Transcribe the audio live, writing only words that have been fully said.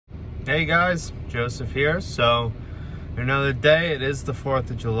Hey guys, Joseph here. So another day, it is the 4th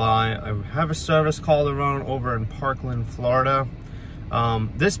of July. I have a service call to run over in Parkland, Florida.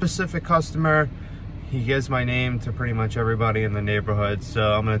 This specific customer, he gives my name to pretty much everybody in the neighborhood,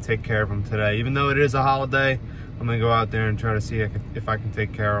 so I'm gonna take care of him today. Even though it is a holiday, I'm gonna go out there and try to see if I can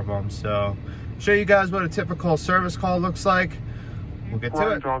take care of him. So show you guys what a typical service call looks like. We'll get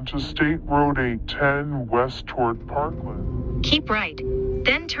to it. Onto State Road 810 west toward Parkland. Keep right,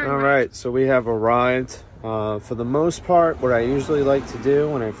 then turn All right. right, so we have arrived. For the most part, what I usually like to do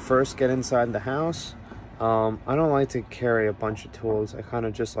when I first get inside the house, I don't like to carry a bunch of tools. I kind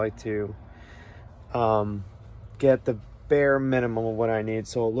of just like to get the bare minimum of what I need.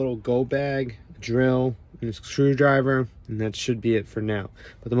 So a little go bag, a drill, and a screwdriver, and that should be it for now.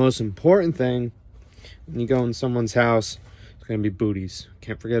 But the most important thing when you go in someone's house, it's gonna be booties.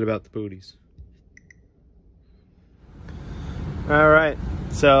 Can't forget about the booties. All right,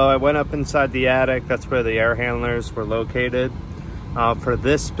 so I went up inside the attic. That's where the air handlers were located. For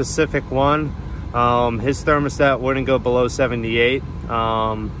this specific one, his thermostat wouldn't go below 78.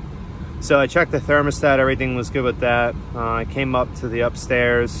 So I checked the thermostat, everything was good with that. I came up to the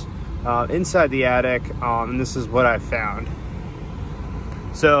upstairs, inside the attic, and this is what I found.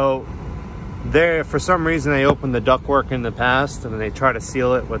 So there, for some reason, they opened the ductwork in the past and they try to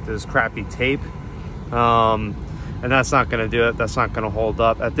seal it with this crappy tape. And that's not going to do it. That's not going to hold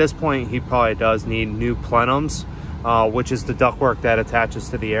up. At this point, he probably does need new plenums, which is the ductwork that attaches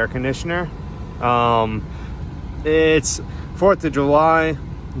to the air conditioner. It's 4th of July.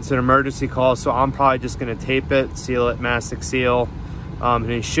 It's an emergency call, so I'm probably just going to tape it, seal it, mastic seal, and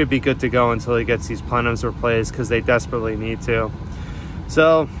he should be good to go until he gets these plenums replaced because they desperately need to.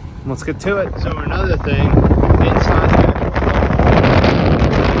 So let's get to it. So another thing, inside there.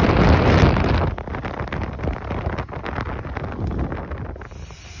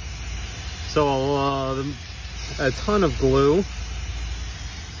 So a ton of glue,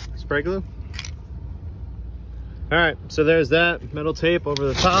 spray glue. All right, so there's that metal tape over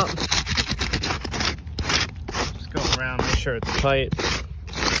the top. Just go around, make sure it's tight.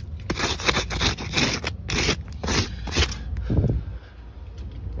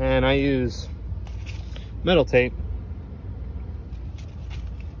 And I use metal tape.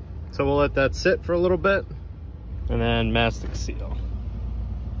 So we'll let that sit for a little bit and then mastic seal.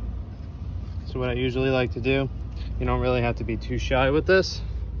 So what I usually like to do, you don't really have to be too shy with this.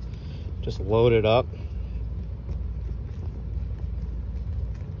 Just load it up.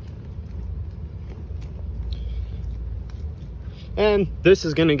 And this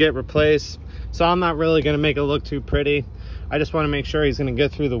is gonna get replaced. So I'm not really gonna make it look too pretty. I just wanna make sure he's gonna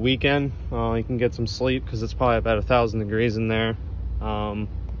get through the weekend. He can get some sleep because it's probably about 1,000 degrees in there. But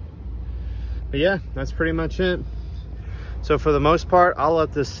yeah, that's pretty much it. So for the most part, I'll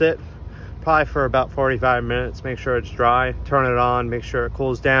let this sit probably for about 45 minutes, make sure it's dry, turn it on, make sure it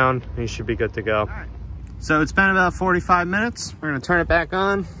cools down, and you should be good to go. All right. So it's been about 45 minutes. We're gonna turn it back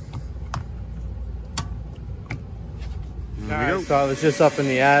on. There we go. So I was just up in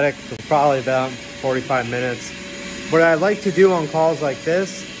the attic for probably about 45 minutes. What I like to do on calls like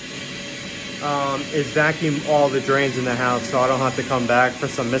this is vacuum all the drains in the house so I don't have to come back for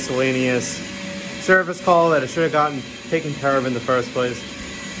some miscellaneous service call that I should have gotten taken care of in the first place.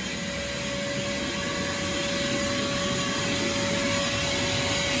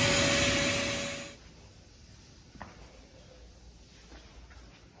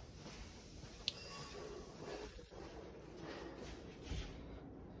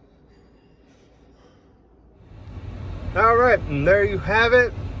 All right, and there you have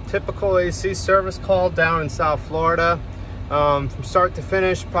it. Typical AC service call down in South Florida. From start to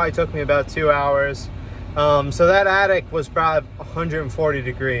finish, probably took me about 2 hours. So that attic was about 140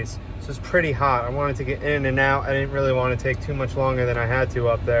 degrees. So it's pretty hot. I wanted to get in and out. I didn't really want to take too much longer than I had to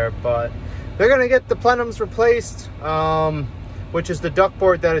up there, but they're gonna get the plenums replaced, which is the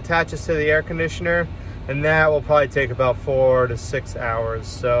ductboard that attaches to the air conditioner. And that will probably take about 4 to 6 hours.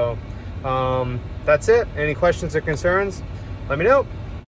 So that's it. Any questions or concerns, let me know.